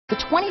The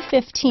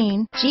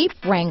 2015 Jeep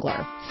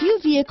Wrangler. Few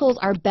vehicles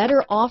are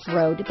better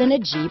off-road than a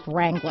Jeep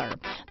Wrangler.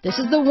 This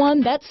is the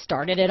one that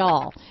started it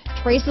all.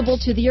 Traceable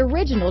to the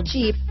original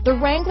Jeep, the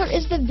Wrangler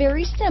is the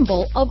very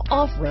symbol of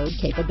off-road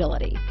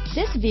capability.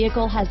 This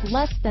vehicle has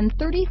less than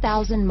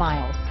 30,000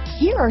 miles.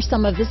 Here are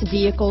some of this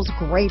vehicle's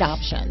great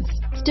options: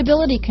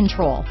 stability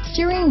control,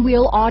 steering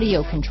wheel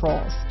audio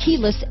controls,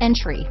 keyless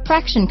entry,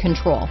 traction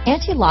control,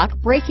 anti-lock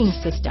braking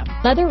system,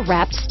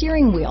 leather-wrapped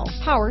steering wheel,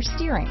 power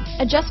steering,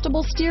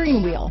 adjustable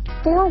steering wheel,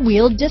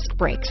 four-wheel disc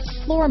brakes,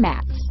 floor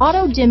mats,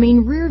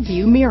 auto-dimming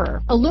rear-view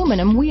mirror,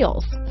 aluminum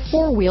wheels,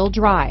 four-wheel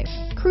drive,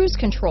 cruise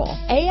control,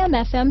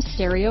 AM/FM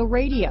stereo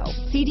radio,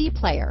 CD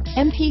player,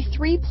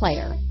 MP3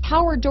 player,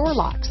 power door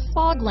locks,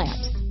 fog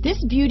lamps.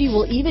 This beauty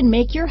will even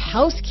make your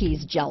house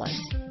keys jealous.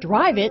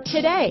 Drive it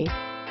today.